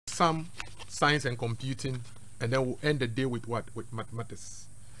some science and computing, and then we'll end the day with what? With mathematics.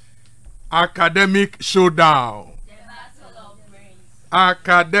 Academic showdown. The battle of brains.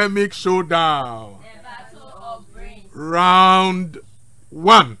 Academic showdown. The battle of brains. Round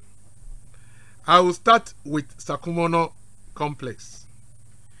 1. I will start with Sakumono Complex.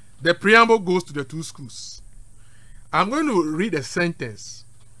 The preamble goes to the two schools. I'm going to read a sentence,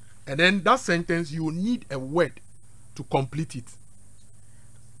 and then that sentence you will need a word to complete it.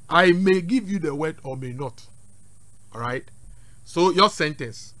 I may give you the word or may not. All right? So your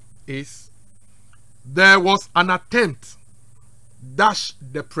sentence is, there was an attempt dash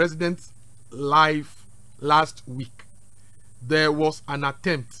the president's life last week. There was an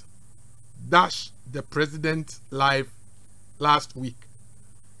attempt dash the president's life last week.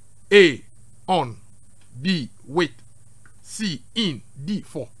 A, on. B, with. C, in. D,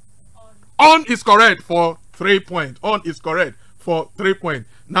 for. On is correct for 3 points. On is correct for 3 points.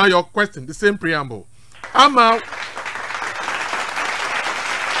 Now your question, the same preamble. Amma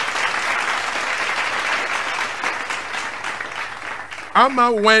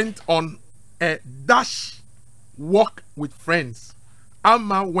went on a dash walk with friends.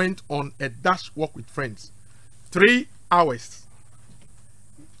 Amma went on a dash walk with friends. 3 hours.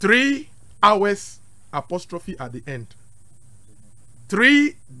 3 hours apostrophe at the end.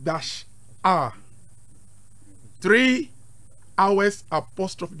 3 dash R. 3 hours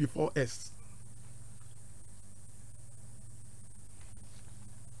apostrophe before S.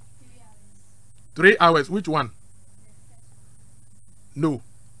 3 hours. Which one? No.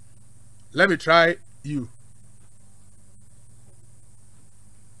 Let me try you.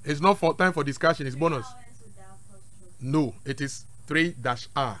 It's not for time for discussion, it's bonus. No, it is 3 dash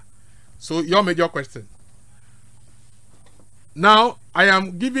R. So your major question. Now I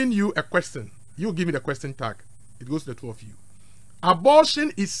am giving you a question. You give me the question tag. It goes to the two of you.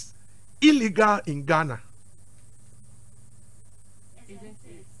 Abortion is illegal in Ghana. Isn't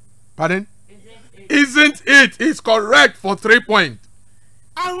it? Pardon? Isn't it? Isn't it? It's correct for 3 points.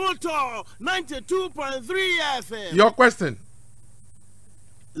 Ahuto 92.3 FM. Your question.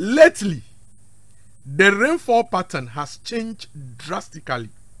 Lately, the rainfall pattern has changed drastically.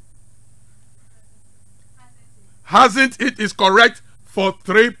 Hasn't it? Is correct for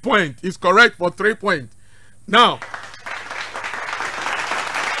 3 points. It's correct for 3 points. Now,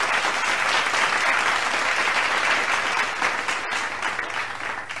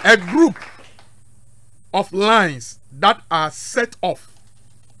 a group of lines that are set off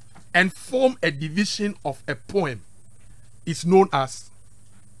and form a division of a poem is known as.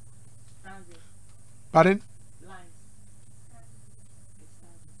 Pardon?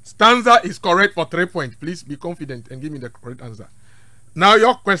 Stanza is correct for 3 points. Please be confident and give me the correct answer. Now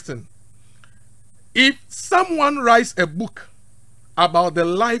your question. If someone writes a book about the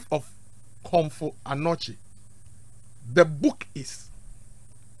life of Komfo Anokye, the book is.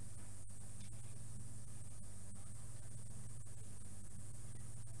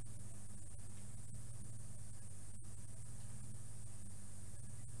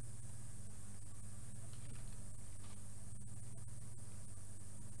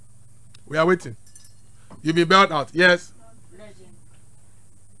 We are waiting. You'll be bailed out. Yes. Legend.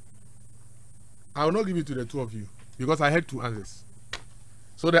 I will not give it to the two of you because I had 2 answers.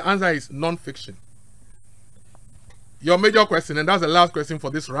 So the answer is non-fiction. Your major question, and that's the last question for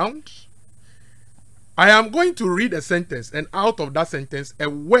this round. I am going to read a sentence, and out of that sentence, a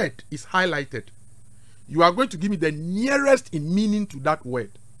word is highlighted. You are going to give me the nearest in meaning to that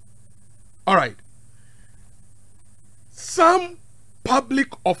word. All right. Some public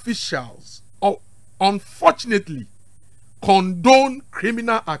officials, unfortunately, condone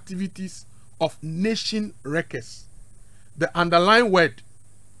criminal activities of nation wreckers. The underlined word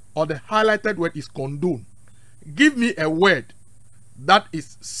or the highlighted word is condone. Give me a word that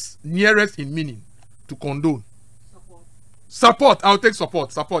is nearest in meaning to condone. Support. Support. I'll take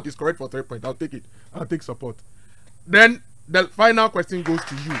support. Support is correct for 3 points. I'll take it. I'll take support. Then the final question goes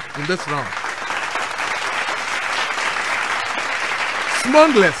to you in this round.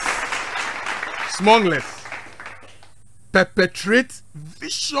 Smugglers perpetrate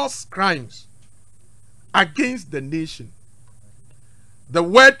vicious crimes against the nation. The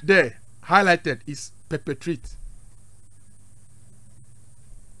word there highlighted is perpetrate.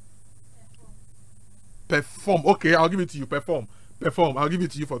 Perform. Okay, I'll give it to you. Perform. I'll give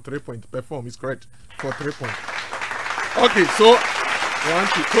it to you for 3 points. Perform is correct for 3 points. Okay, so 1,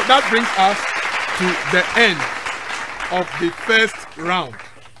 2. So that brings us to the end of the first round,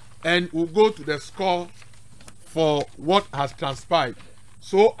 and we'll go to the score for what has transpired.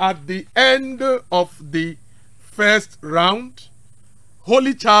 So at the end of the first round,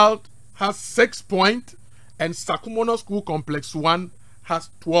 Holy Child has 6 points, and Sakumono School Complex 1 has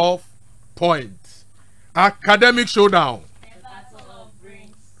 12 points. Academic showdown. The battle of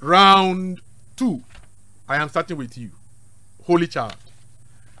brains. Round 2. I am starting with you, Holy Child.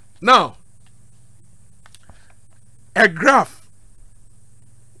 Now, a graph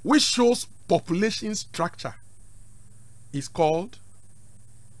which shows population structure is called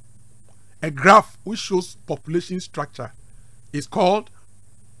a graph which shows population structure is called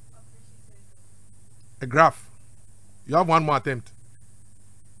a graph. You have one more attempt.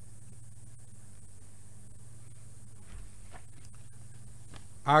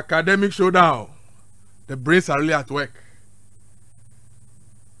 Academic showdown. The brains are really at work.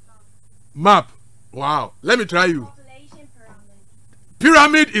 Map. Wow. Let me try you. Population pyramid.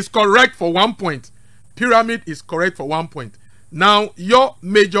 Pyramid is correct for 1 point. Pyramid is correct for 1 point. Now, your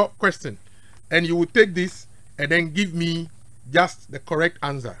major question. And you will take this and then give me just the correct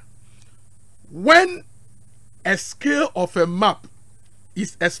answer. When a scale of a map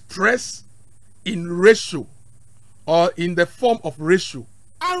is expressed in ratio or in the form of ratio,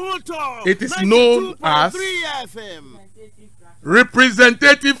 it is known as FM.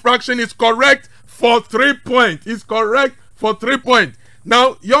 representative fraction. Is correct for 3 points. Is correct for 3 points.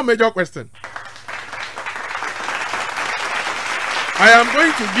 Now, your major question. I am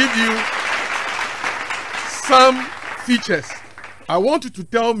going to give you some features. I want you to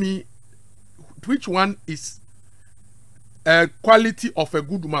tell me which one is a quality of a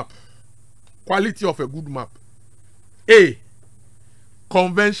good map. Quality of a good map. A.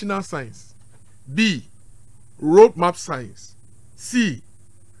 Conventional science. B. Road map science. C.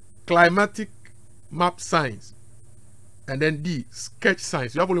 Climatic map science. And then D. Sketch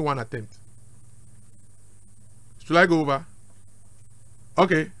science. You have only one attempt. Should I go over?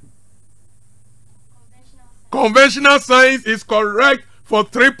 Okay. Conventional science is correct for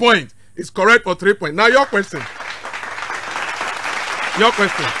 3 points. It's correct for 3 points. Now your question. Your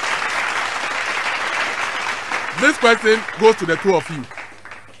question. This question goes to the two of you.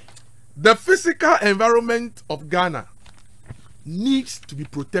 The physical environment of Ghana needs to be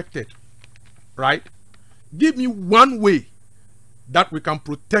protected, right? Give me one way that we can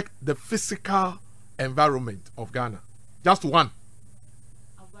protect the physical environment of Ghana. Just one.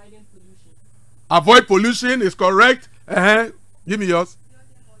 Avoiding pollution. Avoid pollution is correct. Give me yours.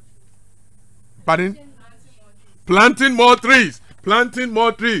 Pardon? Planting more trees. Planting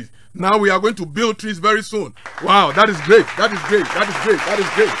more trees. Now we are going to build trees very soon. Wow, that is great. That is great. That is great. That is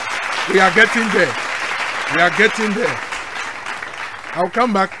great. We are getting there. We are getting there. I'll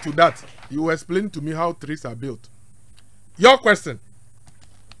come back to that. You will explain to me how trees are built. Your question.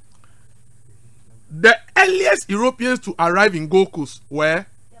 The earliest Europeans to arrive in Gold Coast were?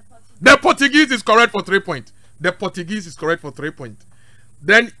 The Portuguese is correct for 3 points. The Portuguese is correct for 3 points.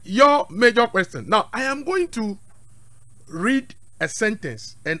 Then your major question. Now, I am going to read a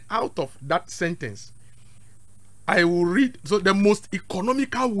sentence, and out of that sentence, I will read. So the most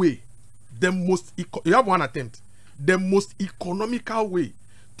economical way, you have one attempt. The most economical way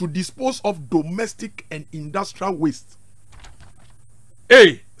to dispose of domestic and industrial waste.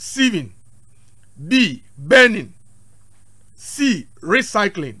 A. Sieving. B. Burning. C.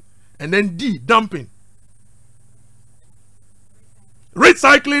 Recycling. And then D. Dumping.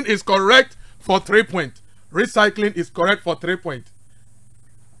 Recycling is correct for 3 points. Recycling is correct for 3 points.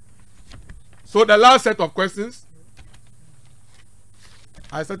 So the last set of questions.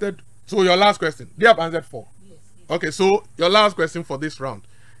 I started. So your last question. They have answered 4. Yes. Okay, so your last question for this round.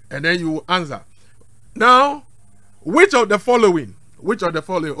 And then you answer. Now, which of the following? Which of the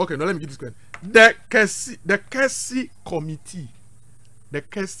following? Okay, now let me give this question. The Kessi Committee. The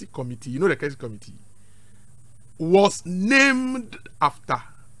Kessi Committee. You know the Kessi Committee was named after.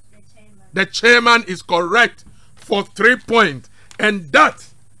 The chairman is correct for 3 points. And that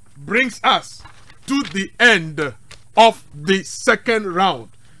brings us to the end of the second round.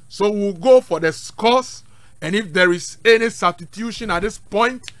 So we'll go for the scores. And if there is any substitution at this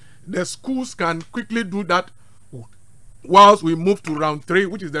point, the schools can quickly do that whilst we move to round 3,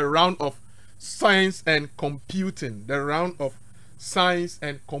 which is the round of science and computing. The round of science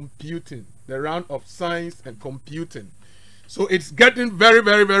and computing. The round of science and computing. So it's getting very,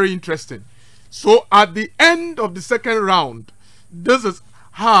 very, very interesting. So at the end of the second round, this is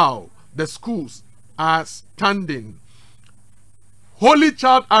how the schools are standing. Holy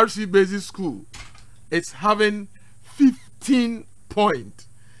Child RC Basic School is having 15 points.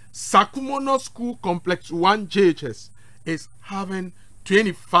 Sakumono School Complex 1 JHS is having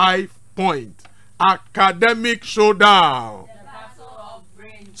 25 points. Academic showdown. The battle of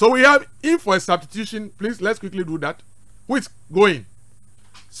brains. So we have in for a substitution. Please, let's quickly do that. Who is going?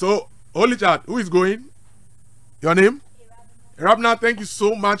 So, Holy Child, who is going? Your name? Rabna, thank you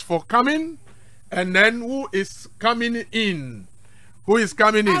so much for coming. And then who is coming in? Who is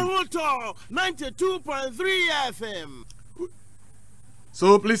coming in? Ahuto 92.3 FM.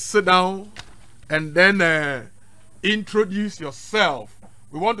 So please sit down and then introduce yourself.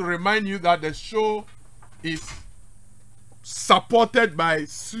 We want to remind you that the show is supported by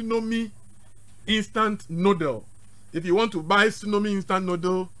Tsunami Instant Noodle. If you want to buy Tsunami Instant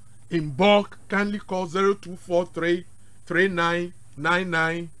Noodle in bulk, kindly call 0243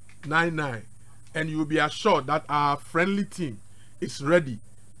 399999 and you will be assured that our friendly team is ready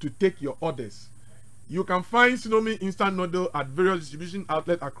to take your orders. You can find Tsunami Instant Noodle at various distribution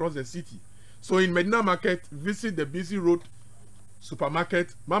outlets across the city. So in Medina Market, visit the Busy Road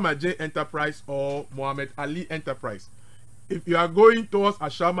Supermarket, Mama Jane Enterprise or Muhammad Ali Enterprise. If you are going towards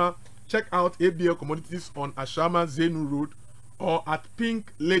Ashama, check out ABL Commodities on Ashama Zenu Road or at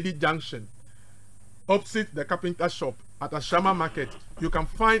Pink Lady Junction, opposite the carpenter shop at Ashama Market. You can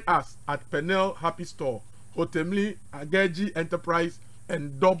find us at Penel Happy Store, Hotemli Ageji Enterprise,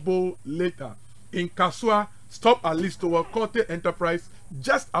 and Double Later. In Kasua, stop at Listowa Kote Enterprise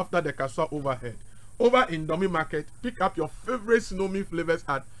just after the Kasua overhead. Over in Domi Market, pick up your favorite Tsunami flavors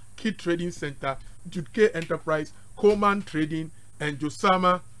at Kid Trading Center, Jude K Enterprise, Coleman Trading, and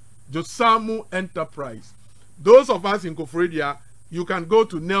Josamu Enterprise. Those of us in Kofredia, you can go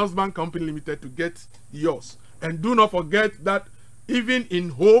to Nelsbank Company Limited to get yours. And do not forget that even in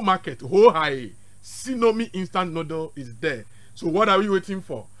Ho Market, Ho High, Tsunami Instant Noodle is there. So what are we waiting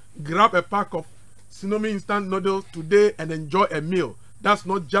for? Grab a pack of Tsunami Instant Noodles today and enjoy a meal that's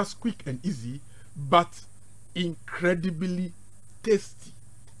not just quick and easy, but incredibly tasty.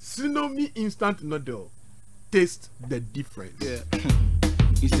 Tsunami Instant Noodle. Taste the difference. Yeah.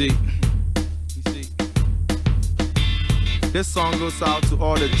 You see, this song goes out to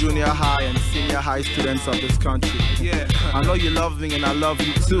all the junior high and senior high students of this country. Yeah. I know you love me and I love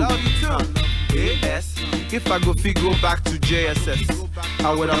you too. Love you too. Yes. If I go back to JSS,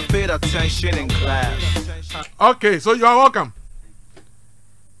 I would have paid attention in class. Okay, so you are welcome.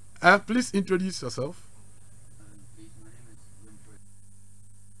 Please introduce yourself.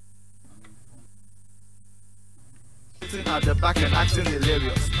 At the back and acting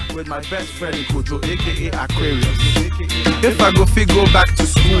hilarious with my best friend in Kojo, aka Aquarius. If I go back to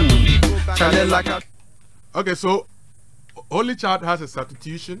school, challenge like a... Okay, so Holy Child has a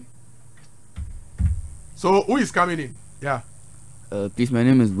substitution. So who is coming in? Yeah. Please, my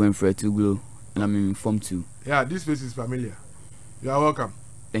name is Winfred Tuglo, and I'm in Form 2. Yeah, this face is familiar. You are welcome.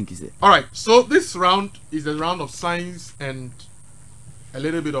 Thank you, sir. All right, so this round is a round of science and a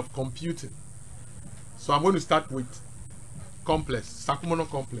little bit of computing. So I'm going to start with Complex, Sakumono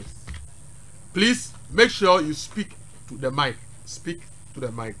Complex. Please make sure you speak to the mic. Speak to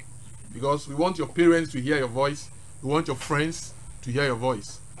the mic. Because we want your parents to hear your voice. We want your friends to hear your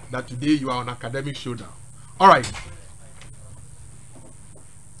voice. That today you are on academic showdown. All right.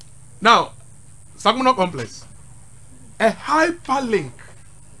 Now, Sakumono Complex. A hyperlink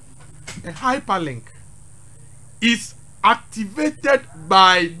is activated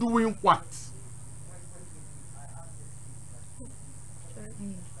by doing what?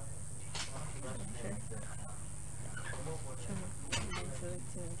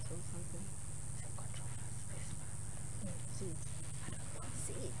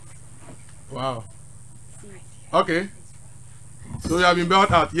 Wow. Okay. So you have been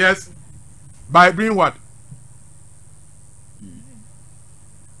brought out. Yes. By bringing what?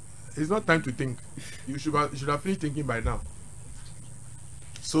 It's not time to think. You should have finished thinking by now.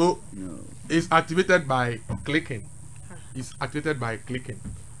 So it's activated by clicking. It's activated by clicking.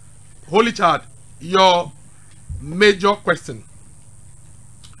 Holy Child, your major question.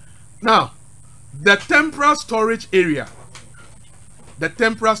 Now, the temporal storage area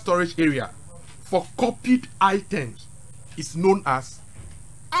for copied items is known as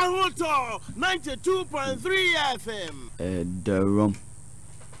Ahuto 92.3 FM. The ROM.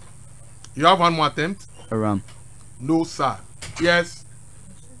 You have one more attempt? RAM. No, sir. Yes.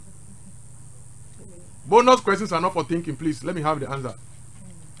 Bonus questions are not for thinking, please. Let me have the answer.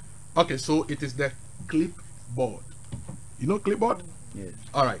 Okay, so it is the clipboard. You know clipboard? Yes.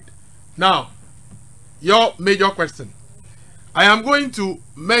 All right. Now, your major question. I am going to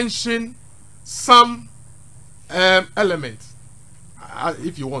mention some elements,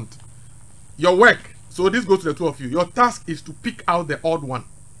 if you want. Your work. So this goes to the two of you. Your task is to pick out the odd one.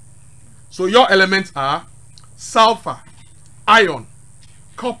 So your elements are sulfur, iron,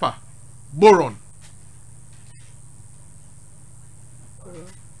 copper, boron.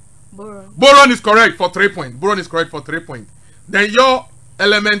 Boron is correct for 3 points. Boron is correct for 3 points. Then your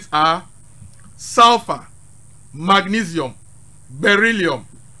elements are sulfur, magnesium, beryllium,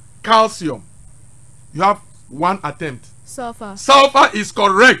 calcium. You have one attempt. Sulfur. Sulfur is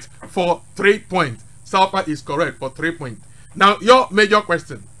correct for 3 points. Sulfur is correct for 3 points. Now, your major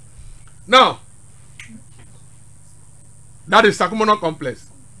question. Now, that is Sakumono Complex.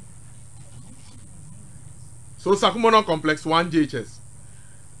 So, Sakumono Complex 1 JHS.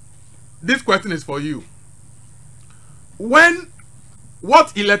 This question is for you.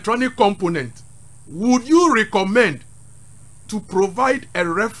 What electronic component would you recommend to provide a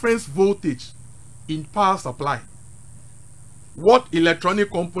reference voltage in power supply? What electronic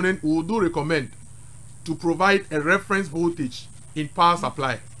component would you recommend to provide a reference voltage in power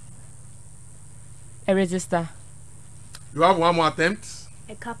supply? A resistor. You have one more attempt.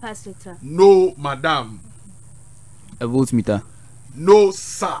 A capacitor. No, madam. A voltmeter. No,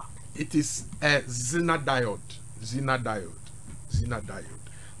 sir. It is a Zener diode. Zener diode. Zener diode.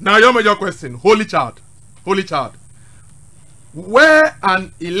 Now, your major question. Holy child. Holy child. Where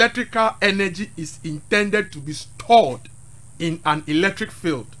an electrical energy is intended to be stored in an electric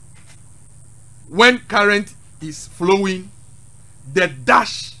field, when current is flowing, the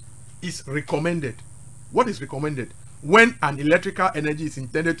dash is recommended. What is recommended? When an electrical energy is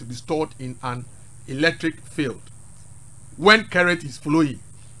intended to be stored in an electric field, when current is flowing,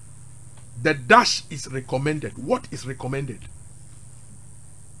 the dash is recommended. What is recommended?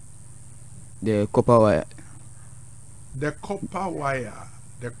 The copper wire. The copper wire.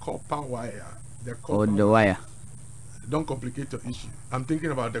 The copper wire. The copper Or the wire. Don't complicate your issue. I'm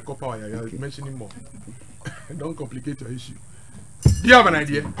thinking about the copper wire. You're mentioning more. Don't complicate your issue. Do you have an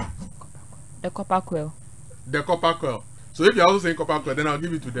idea? The copper coil. The copper coil. So if you're also saying copper coil, then I'll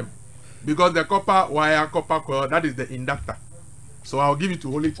give it to them. Because the copper wire, copper coil, that is the inductor. So I'll give it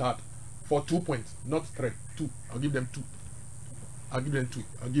to Holy Child for 2 points, not 3. 2. I'll give them 2. I'll give them 2.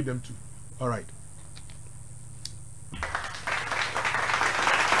 I'll give them 2. All right.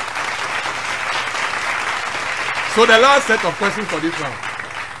 So the last set of questions for this round.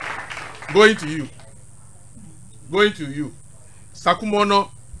 Going to you. Going to you.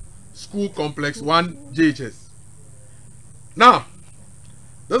 Sakumono School Complex 1 JHS. Now,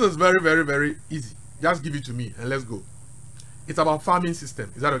 this is very, very, very easy. Just give it to me and let's go. It's about farming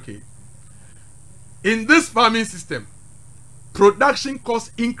system. Is that okay? In this farming system, production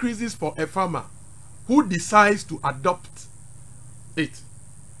cost increases for a farmer who decides to adopt it.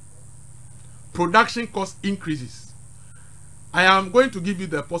 Production cost increases. I am going to give you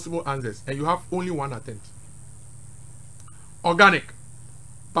the possible answers and you have only one attempt. Organic,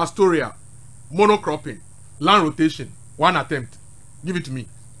 pastoral, monocropping, land rotation, one attempt. Give it to me.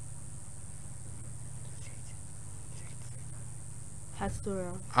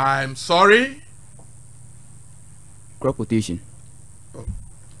 Pastoral. I'm sorry. Crop rotation. Oh,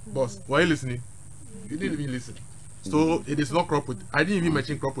 boss, why are you listening? You didn't even listen. So it is not crop rotation. I didn't even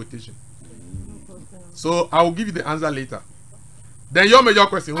mention crop rotation. So I will give you the answer later. Then your major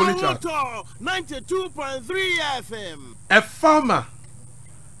question, Holy Child. 92.3 FM. A farmer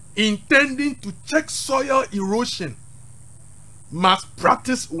intending to check soil erosion must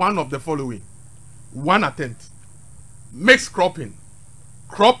practice one of the following. One attempt. Mixed cropping,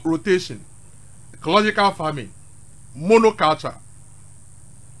 crop rotation, ecological farming, monoculture.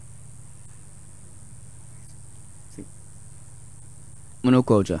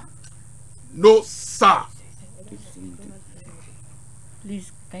 Monoculture. No, sir.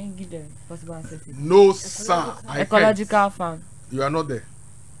 Please, can you give the possible answers? No, sir. I Ecological can't. farm. You are not there.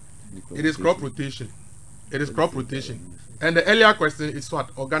 It is crop rotation. It is crop rotation. And the earlier question is what?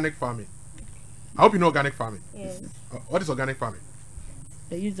 Organic farming. I hope you know organic farming. Yes. What is organic farming?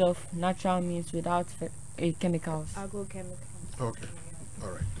 The use of natural means without chemicals. Agrochemicals. Okay.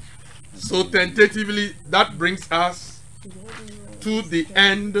 All right. So tentatively, that brings us to the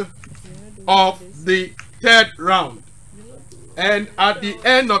end of the third round. And at the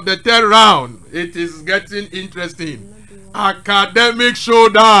end of the third round, it is getting interesting. Academic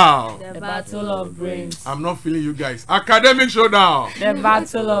showdown. The battle of brains. I'm not feeling you guys. Academic showdown. The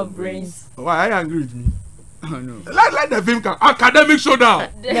battle of brains. Why are you angry with me? Oh no. Let the film come. Academic showdown.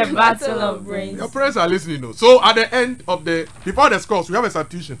 The battle of brains. Your parents are listening though. So at the end of before the scores, we have a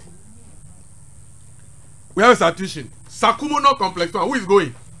substitution. We have a substitution. Sakumono Complex 1. Who is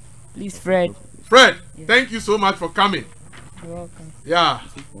going? Please, Fred. Fred, thank you so much for coming. You're welcome. Yeah.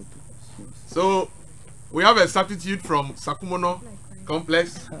 So we have a substitute from Sakumono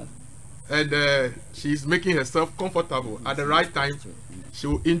Complex, and she's making herself comfortable. At the right time, she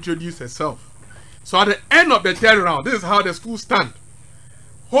will introduce herself. So at the end of the third round, this is how the school stand.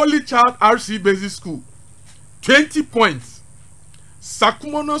 Holy Child RC Basic School, 20 points.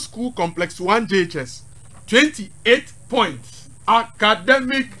 Sakumono School Complex 1 JHS, 28 points.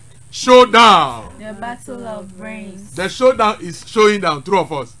 Academic showdown. The battle of brains. The showdown is showing down, true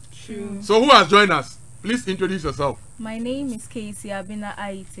of us. True. So who has joined us? Please introduce yourself. My name is Casey Abina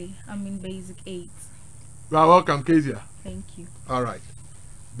Aite. I'm in Basic 8. You are welcome, Kezia. Thank you. All right.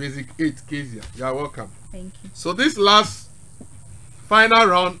 Basic 8, Kezia. You are welcome. Thank you. So this last final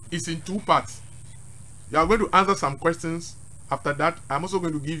round is in 2 parts. You are going to answer some questions. After that, I'm also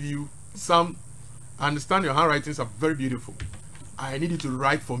going to give you some. I understand your handwritings are very beautiful. I need you to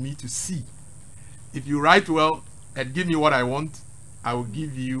write for me to see. If you write well and give me what I want, I will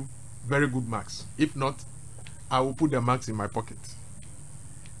give you very good marks. If not, I will put the marks in my pocket.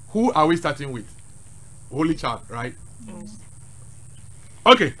 Who are we starting with? Holy Child, right? Yes.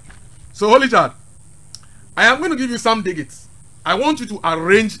 Okay. So, Holy Child, I am going to give you some digits. I want you to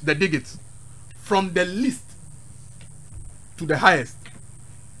arrange the digits from the least to the highest.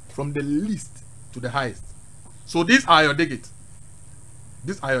 From the least to the highest. So these are your digits.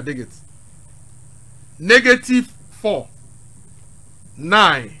 These are your digits. -4,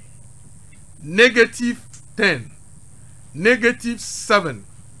 9, -10, -7,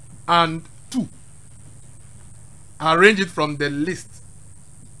 and 2. Arrange it from the least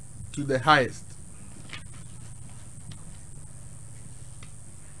to the highest.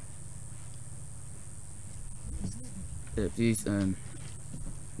 Please, -10,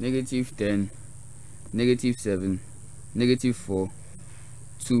 -7, -4,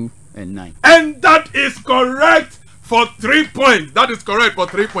 2, and 9. And that is correct for 3 points. That is correct for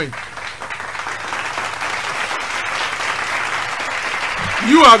 3 points.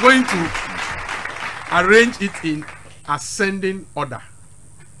 You are going to arrange it in ascending order.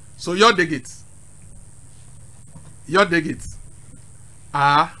 So your digits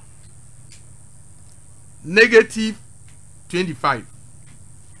are -25,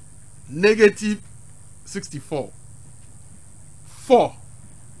 -64, 4,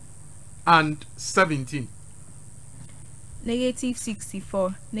 and 17.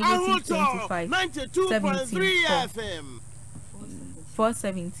 -64, -25, 92.3 FM.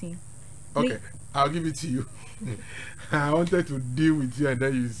 417. Okay, I'll give it to you. I wanted to deal with you and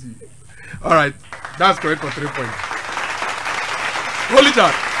then you see. All right, that's correct for 3 points. Holy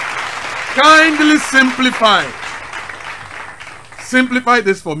Child, kindly simplify. Simplify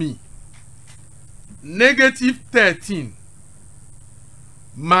this for me. -13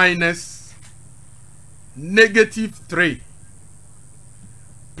 minus -3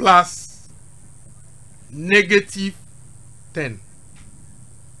 plus -10.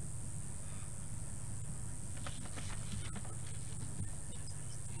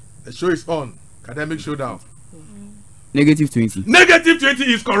 The show is on. Academic showdown. -20. -20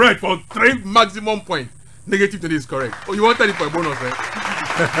 is correct for 3 maximum points. -20 is correct. Oh, you wanted it for a bonus, eh?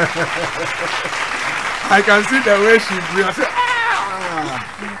 I can see the way she breathes. I say,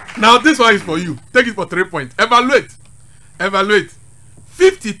 ah! Now this one is for you. Take it for 3 points. Evaluate. Evaluate.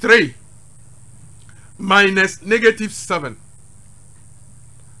 53 minus -7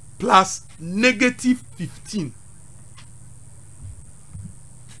 plus -15.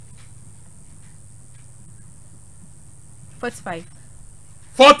 45.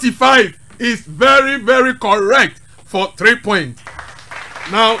 45 is very, very correct for 3 points.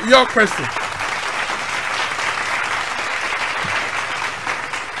 Now, your question.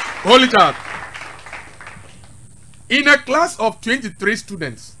 Holy Child. In a class of 23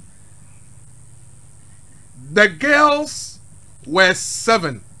 students, the girls were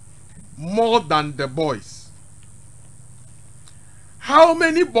 7 more than the boys. How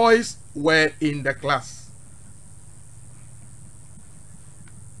many boys were in the class?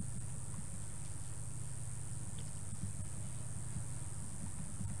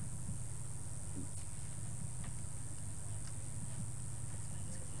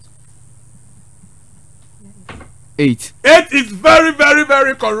 Eight. 8 is very, very,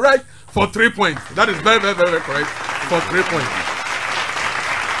 very correct for 3 points. That is very, very, very correct for 3 points.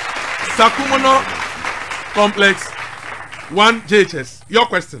 Sakumono Complex 1 JHS. Your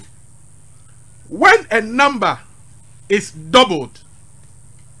question. When a number is doubled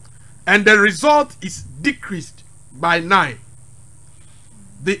and the result is decreased by 9,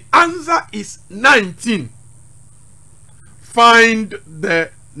 the answer is 19. Find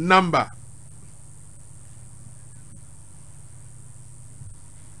the number.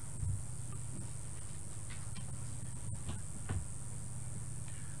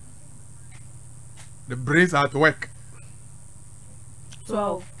 The brains are at work.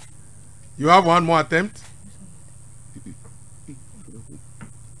 12. You have one more attempt.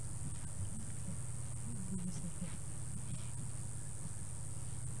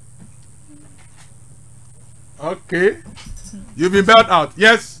 Okay. You've been bailed out.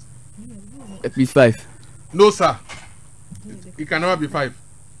 Yes. Please 5. No, sir. It can never be 5.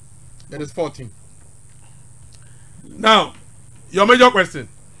 It is 14. Now, your major question,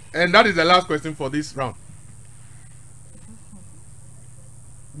 and that is the last question for this round.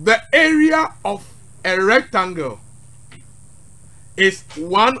 The area of a rectangle is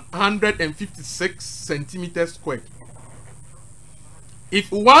 156 centimeters squared.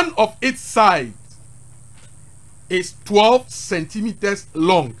 If one of its sides is 12 centimeters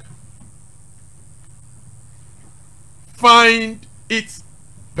long, find its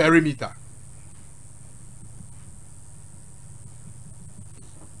perimeter.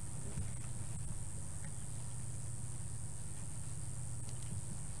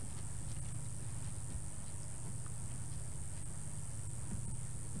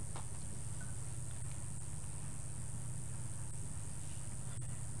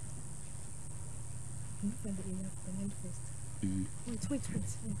 Wait. You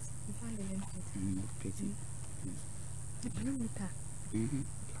find the length first. The perimeter.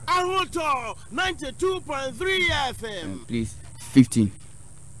 Aruto 92.3 FM. Please 15.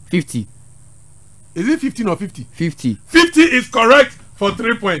 50. Is it 15 or 50? 50. 50 is correct for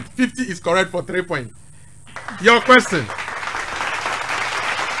 3 points. 50 is correct for 3 points. Your question.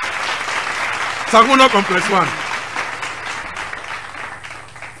 Sakumono Comples 1.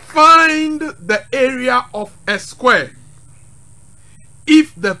 Find the area of a square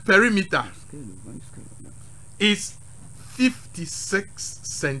if the perimeter is 56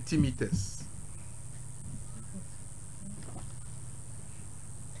 centimeters.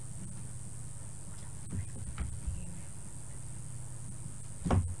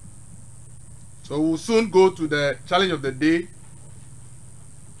 So we'll soon go to the challenge of the day.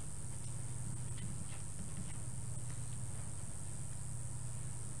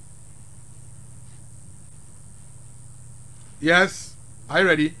 Yes, are you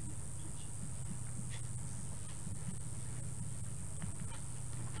ready?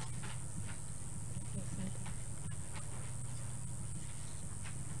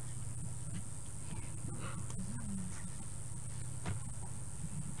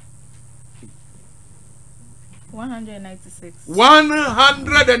 $196.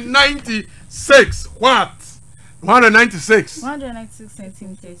 196. What? 196. 196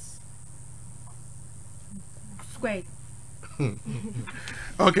 centimeters squared.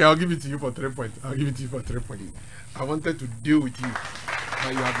 Okay, I'll give it to you for 3 points. I wanted to deal with you,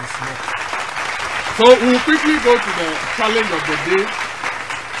 but you have been smart. So we'll quickly go to the challenge of the day.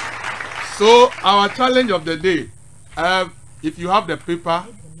 So our challenge of the day, if you have the paper,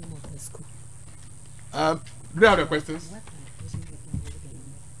 do you have the questions?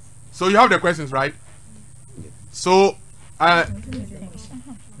 So you have the questions, right? So, do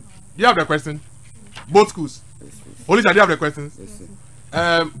you have the question? Both schools. Olisa, do you have the questions?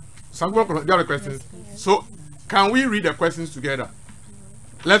 Sakumono, do you have the questions? So, can we read the questions together?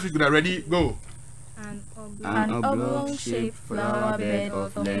 Let's read that. Ready? Go. An oblong-shaped flower bed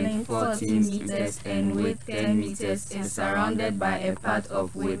of length 14 meters and width 10 meters is surrounded by a part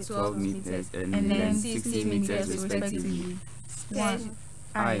of width 12 meters and length 60 meters respectively. 1.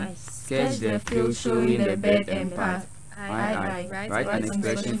 I. Sketch the field showing the bed and path. I. Write an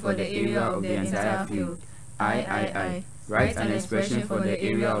expression for the area of the entire field. I. Write an expression for the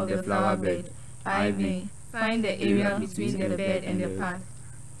area of the flower bed. IV. Find the area between the bed and the path.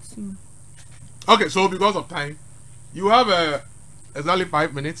 2. Okay, so because of time, you have exactly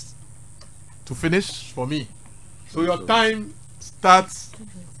 5 minutes to finish for me. So your time starts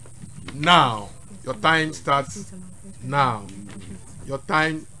now. Your time starts now. Your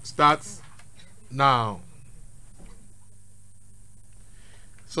time starts now.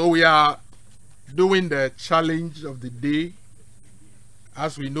 So we are doing the challenge of the day.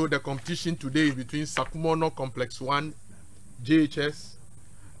 As we know, the competition today is between Sakumono Complex 1 JHS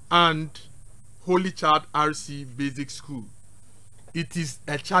and Holy Child RC Basic School. It is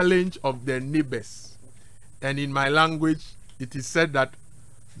a challenge of the neighbors, and in my language it is said that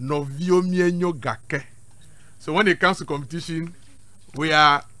novio mienyo gake. So when it comes to competition, we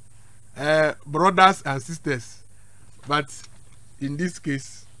are brothers and sisters, but in this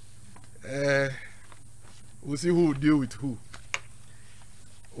case we'll see who will deal with who.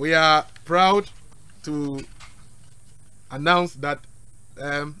 We are proud to announce that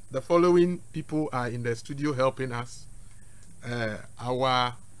the following people are in the studio helping us.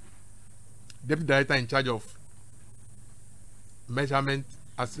 Our deputy director in charge of measurement,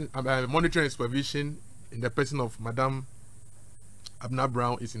 monitoring and supervision, in the person of Madam Abna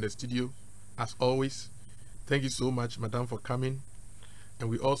Brown, is in the studio as always. Thank you so much, Madam, for coming. and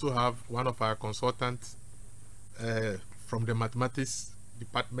we also have one of our consultants from the mathematics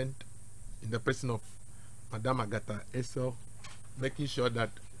department in the person of Madame Agatha Essel, making sure that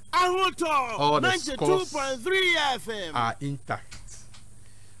all the scores FM are intact.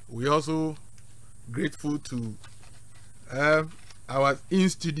 We also grateful to our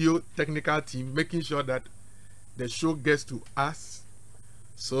in-studio technical team, making sure that the show gets to us.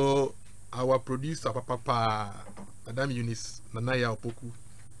 So our producer, Madame Eunice Nanaya Opoku,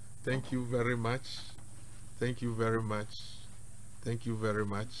 thank you very much. Thank you very much. Thank you very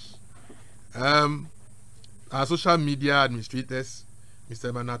much. Our social media administrators,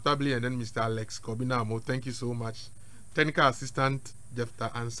 Mr. Manatabli and then Mr. Alex Kobinamo, thank you so much. Technical assistant,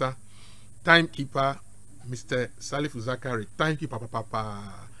 Jefta Ansa. Timekeeper, Mr. Salif Zakari. Thank you, Papa.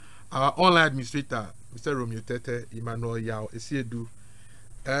 Our online administrator, Mr. Romeo Tete, Emmanuel Yao Esiedu.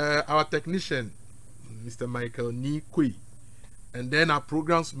 Our technician, Mr. Michael Nikwe. And then our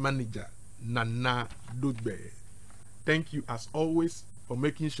programs manager, Nana Dudbe. Thank you, as always, for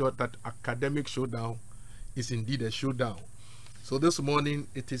making sure that Academic Showdown is indeed a showdown. So this morning,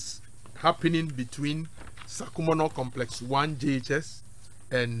 it is happening between Sakumono Complex 1 JHS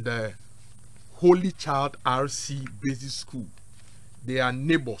and Holy Child RC Basic School. They are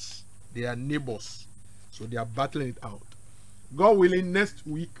neighbors. They are neighbors. So they are battling it out. God willing, next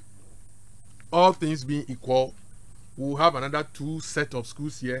week, all things being equal, we'll have another 2 set of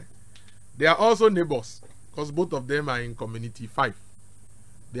schools here. They are also neighbors because both of them are in Community 5.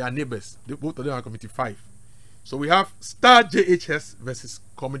 They are neighbors. Both of them are Community 5. So we have Star JHS versus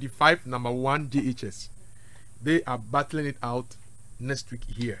Community 5, number 1 JHS. They are battling it out next week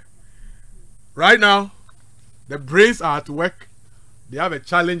here. Right now, the brains are at work. They have a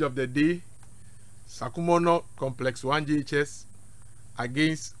challenge of the day. Sakumono Complex 1 JHS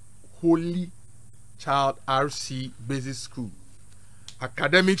against Holy Child RC Basic School.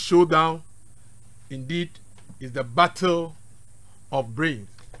 Academic Showdown, indeed, is the battle of brains.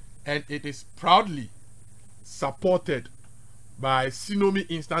 And it is proudly supported by Sinomi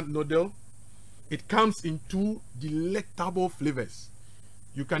Instant Noodle. It comes in 2 delectable flavors.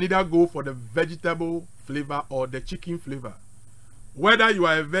 You can either go for the vegetable flavor or the chicken flavor. Whether you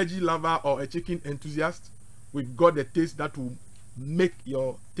are a veggie lover or a chicken enthusiast, we've got the taste that will make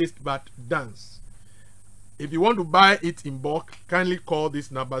your taste bud dance. If you want to buy it in bulk, kindly call this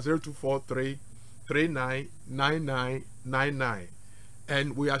number 0243 399999,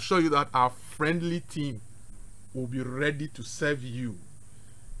 and we assure you that our friendly team will be ready to serve you.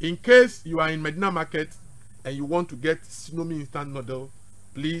 In case you are in Medina Market and you want to get Sinomi Instant Noodle,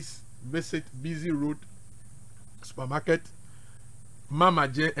 please visit Busy Road Supermarket, Mama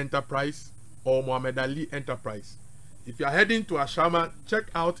Jane Enterprise, or Muhammad Ali Enterprise. If you are heading to Ashama,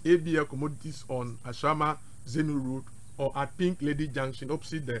 check out ABL Commodities on Ashama Zenu Road or at Pink Lady Junction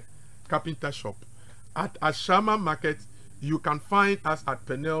opposite the Carpenter Shop. At Ashama Market, you can find us at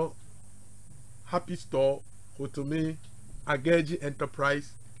Penel, Happy Store, Hotome, Ageji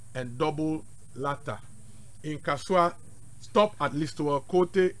Enterprise, and Double Latter. In Kasua, stop at Listowa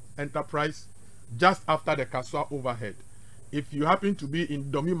Kote Enterprise just after the Kasua overhead. If you happen to be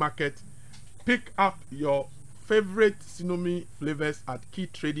in Domi Market, pick up your favorite Sinomi flavors at Key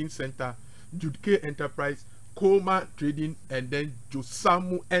Trading Center, Judke Enterprise, Koma Trading, and then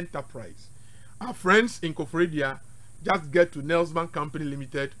Josamu Enterprise. Our friends in Kofredia, just get to Nelsman Company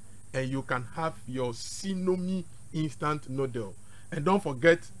Limited and you can have your Sinomi Instant Noodle. And don't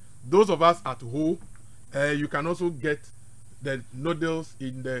forget, those of us at home, you can also get the noodles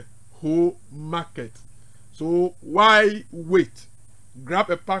in the whole market. So why wait? Grab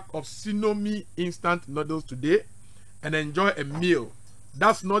a pack of Sinomi Instant Noodles today and enjoy a meal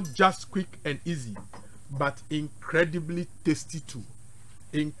that's not just quick and easy, but incredibly tasty too.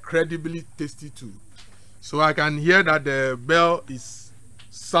 Incredibly tasty too. So I can hear that the bell is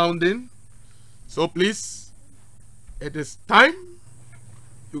sounding. So please, it is time.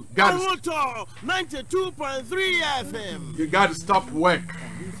 You got 92.3 FM. You got to stop work.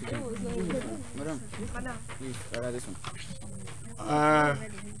 Madam, please, this Uh,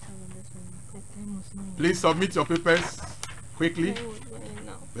 please submit your papers quickly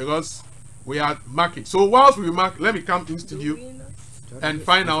because we are marking. So whilst we mark, let me come in studio and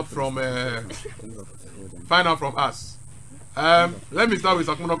find out from us. Let me start with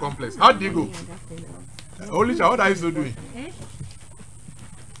Sakumono Complex. How did you go? Olisha, what are you still doing?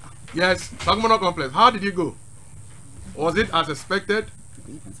 Yes, Sakumono Complex. How did you go? Was it as expected?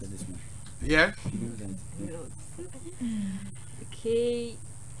 Yeah. Okay.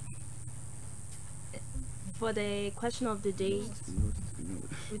 For the question of the day,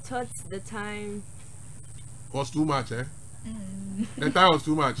 we thought the time Was too much, eh? The time was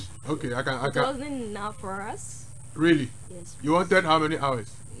too much. Okay, I can. It wasn't enough for us. Really? Yes. You wanted how many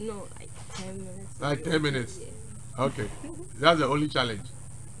hours? No, like 10 minutes. Like 10 minutes. Yeah. Okay. That's the only challenge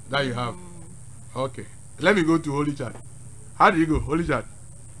that you have. Okay. Let me go to Holy Chat. How do you go, Holy Chat?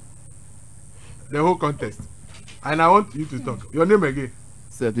 The whole contest. And I want you to talk. Your name again?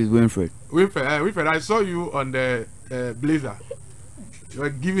 Sir, please, Winfred. Winfred, I saw you on the blazer. You were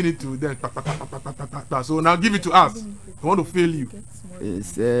giving it to them. So now give it to us. I want to fail you.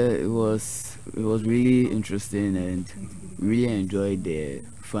 It was really interesting and really enjoyed the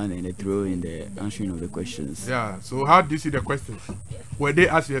fun and the thrill in the answering of the questions. Yeah. So how did you see the questions? Were they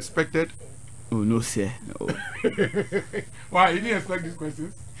as you expected? Oh no, sir. No. Why? You didn't expect these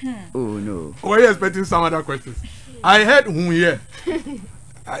questions? Oh no. Or were you expecting some other questions? I heard whom here.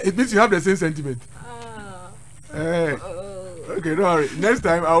 It means you have the same sentiment. Okay, don't worry. Next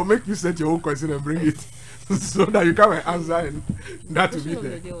time I will make you set your own question and bring it so that you come and answer and that will be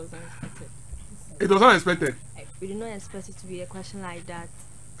there. It was unexpected. We did not expect it to be a question like that.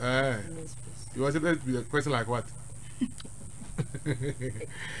 You was expected to be a question like what?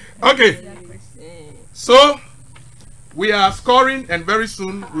 Okay. So we are scoring and very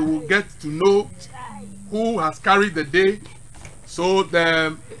soon we will get to know who has carried the day. So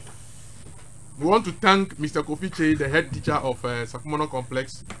we want to thank Mr. Kofi Che, the head teacher of Sakumono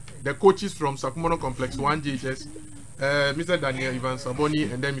Complex, the coaches from Sakumono Complex 1 GHS, Mr. Daniel Ivan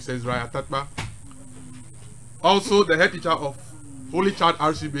Saboni, and then Mrs. Raya Tatba. Also the head teacher of Holy Child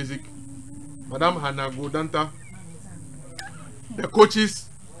RC Basic, Madam Hannah Godanta. The coaches,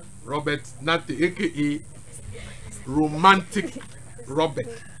 Robert Nate, aka Romantic Robert,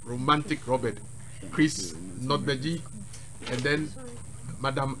 Chris Notbeji, and then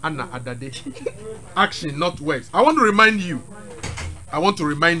Madam Anna Adade. Action, not words. I want to remind you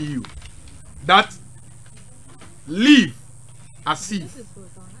that live as if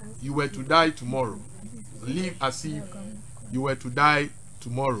you were to die tomorrow. Live as if you were to die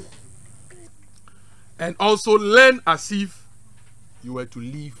tomorrow. And also learn as if you were to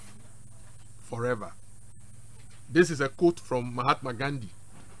live forever. This is a quote from Mahatma Gandhi,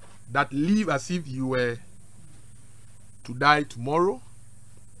 that live as if you were to die tomorrow,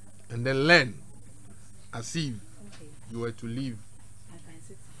 and then learn as if you were to live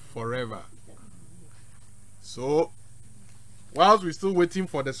forever. So, whilst we're still waiting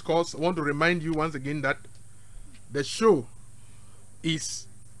for the scores, I want to remind you once again that the show is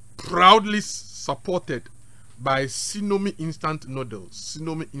proudly supported by Sinomi Instant Noodles.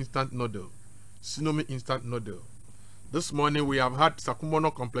 Sinomi Instant Noodle. This morning we have had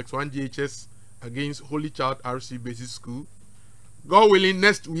Sakumono Complex 1 GHS against Holy Child RC Basic School. God willing,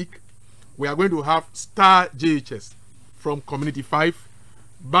 next week we are going to have Star GHS from Community 5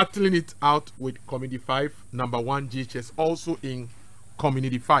 battling it out with Community 5 number 1 GHS also in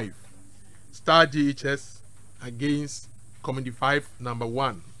Community 5. Star GHS against Community 5 number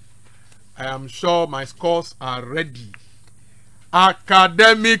 1. I am sure my scores are ready.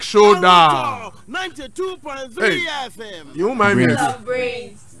 Academic showdown. 92.3 FM. You mind me?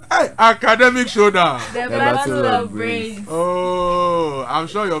 Brains. Hey, academic showdown. The battle of brains. Oh, I'm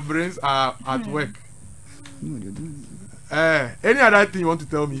sure your brains are at work. Any other thing you want to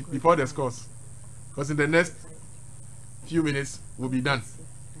tell me before the scores? Because in the next few minutes we'll be done.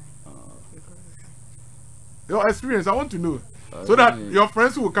 Your experience, I want to know. So that your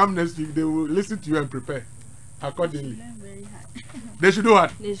friends who will come next week, they will listen to you and prepare accordingly. They should do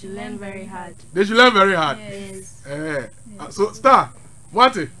what? They should learn very hard. They should learn very hard. Yes. So, Star,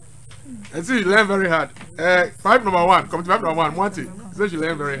 Mwati, and see, you learn very hard. 5 number 1, come to 5 number 1, Mwati, so you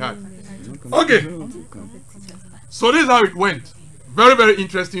learn very hard. Okay. So this is how it went. Very, very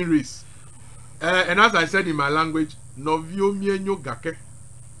interesting race. And as I said in my language, Novio Mienyo Gake.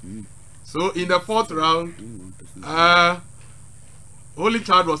 So in the 4th round, Holy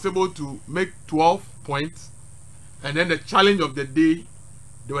Child was able to make 12 points. And then the challenge of the day,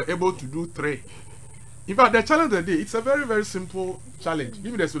 they were able to do 3. In fact, the challenge of the day, it's a very, very simple challenge.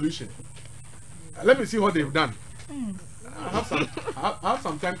 Give me the solution. Let me see what they've done. I have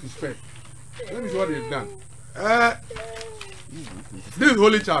some time to spare. Let me see what they've done. This is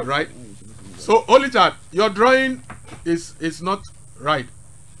Holy Child, right? So, Holy Child, your drawing is not right.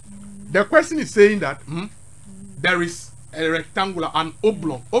 The question is saying that there is a rectangular, an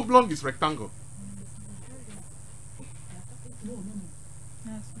oblong. Oblong is rectangle.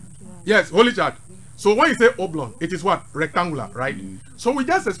 Yes, Holy Child. So when you say oblong, it is what? Rectangular, right? So we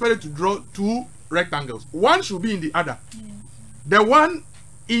just expected to draw 2 rectangles. One should be in the other. The one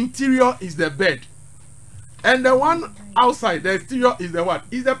interior is the bed. And the one outside, the exterior is the what?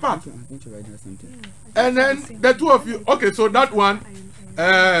 Is the part. I think you're writing something. And then the two of you, okay, so that one,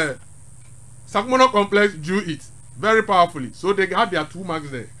 Sakumono Complex drew it very powerfully. So they had their 2 marks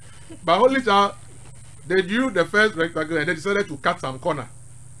there. But Holy Child, they drew the first rectangle and they decided to cut some corner.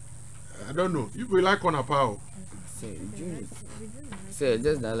 I don't know. You will like corner power. So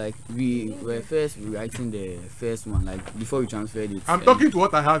just that, like, we were first writing the first one, like before we transferred it. I'm talking to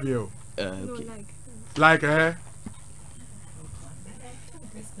what I have here. Okay. Like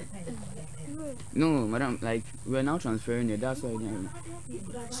No, madam, like we're now transferring it. That's why.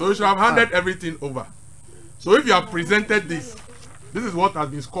 So you should have handed everything over. So if you have presented this is what has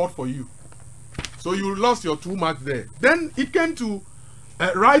been scored for you. So you lost your 2 marks there. Then it came to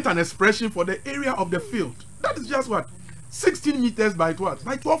write an expression for the area of the field. That is just what? 16 meters by what?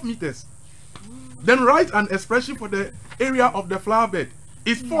 By 12 meters. Then write an expression for the area of the flower bed.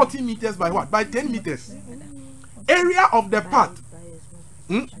 It's 40 meters by what? By 10 meters. Area of the part.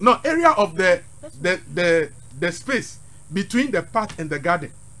 No, area of the space between the path and the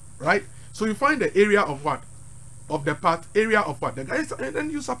garden. Right? So you find the area of what? Of the path, area of what? The garden, and then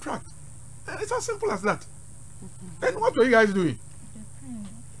you subtract. It's as simple as that. And what were you guys doing?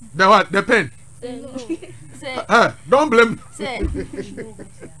 The what? The pen. Don't blame me.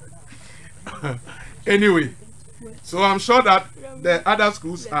 Anyway, so I'm sure that the other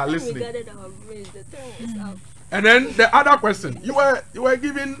schools are listening. And then the other question, you were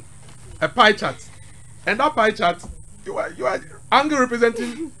given a pie chart, and that pie chart, you were angle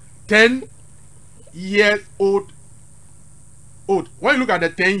representing 10 years old. When you look at the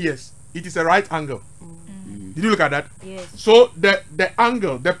 10 years, it is a right angle. Did you look at that? Yes. So the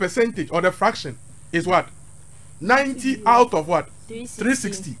angle, the percentage or the fraction is what? 90 out of what?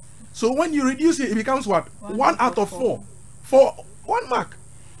 360. So when you reduce it, it becomes what? 1 out of 4. For 1 mark.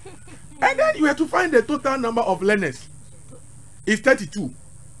 And then you have to find the total number of learners. It's 32.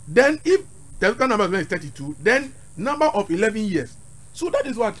 Then if the total number of learners is 32, then number of 11 years. So that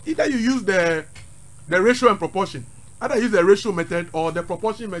is what? Either you use the ratio and proportion. Either use the ratio method or the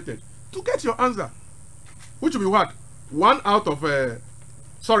proportion method to get your answer. Which will be what? 1 out of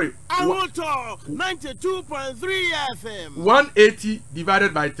sorry. Awoto 92.3 FM. 180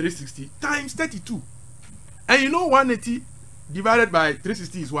 divided by 360 times 32. And you know 180 divided by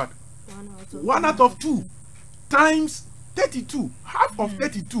 360 is what? 1 out of 2 times 32. Half of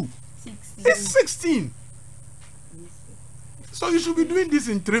 32 is 16. So you should be doing this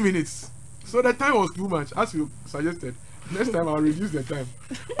in 3 minutes. So the time was too much, as you suggested. Next time I'll reduce the time.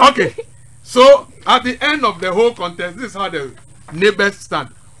 Okay. So at the end of the whole contest, this is how the neighbors stand.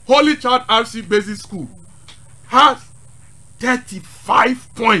 Holy Child RC Basic School has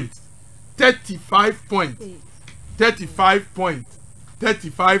 35 points. 35 points. 35 points.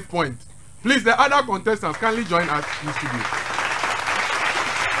 35 points. Please, the other contestants kindly join us in studio.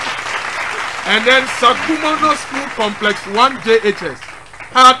 And then Sakumono School Complex 1 JHS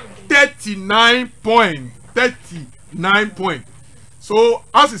had 39 points. 39 points. So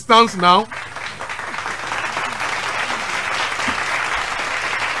as it stands now,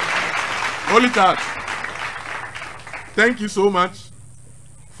 Holy Child, thank you so much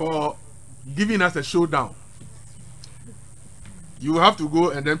for giving us a showdown. You have to go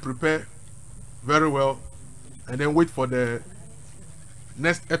and then prepare very well and then wait for the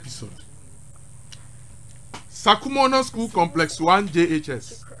next episode. Sakumono School Complex 1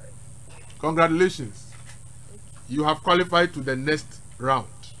 JHS. Congratulations. You have qualified to the next round.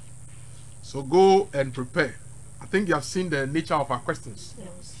 So go and prepare. I think you have seen the nature of our questions.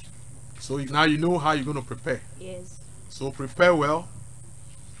 Yes. So now you know how you're going to prepare. Yes. So prepare well,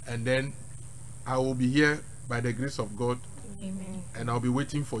 and then I will be here by the grace of God. Amen. And I'll be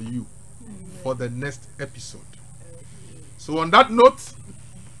waiting for you for the next episode. So on that note,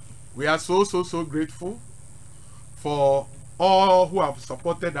 we are so grateful for all who have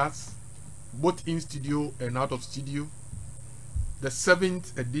supported us, both in studio and out of studio. The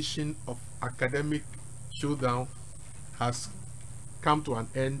 7th edition of Academic Showdown has come to an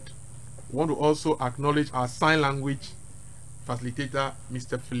end. We want to also acknowledge our sign language facilitator,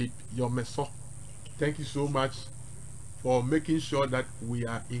 Mr. Philip Yomeso. Thank you so much for making sure that we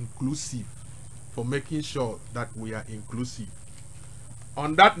are inclusive.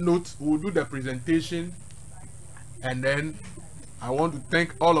 On that note, we'll do the presentation, and then I want to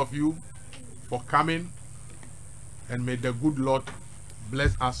thank all of you for coming, and may the good Lord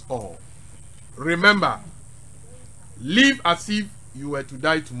bless us all. Remember, live as if you were to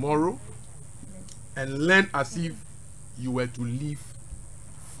die tomorrow, and learn as if you were to live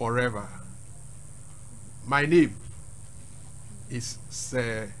forever. My name is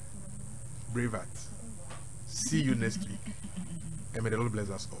Sir Brevat. See you next week. And may the Lord bless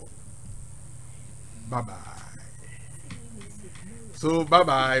us all. Bye bye. So bye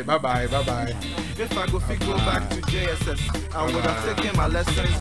bye. If I go back to JSS, I would have taken my lessons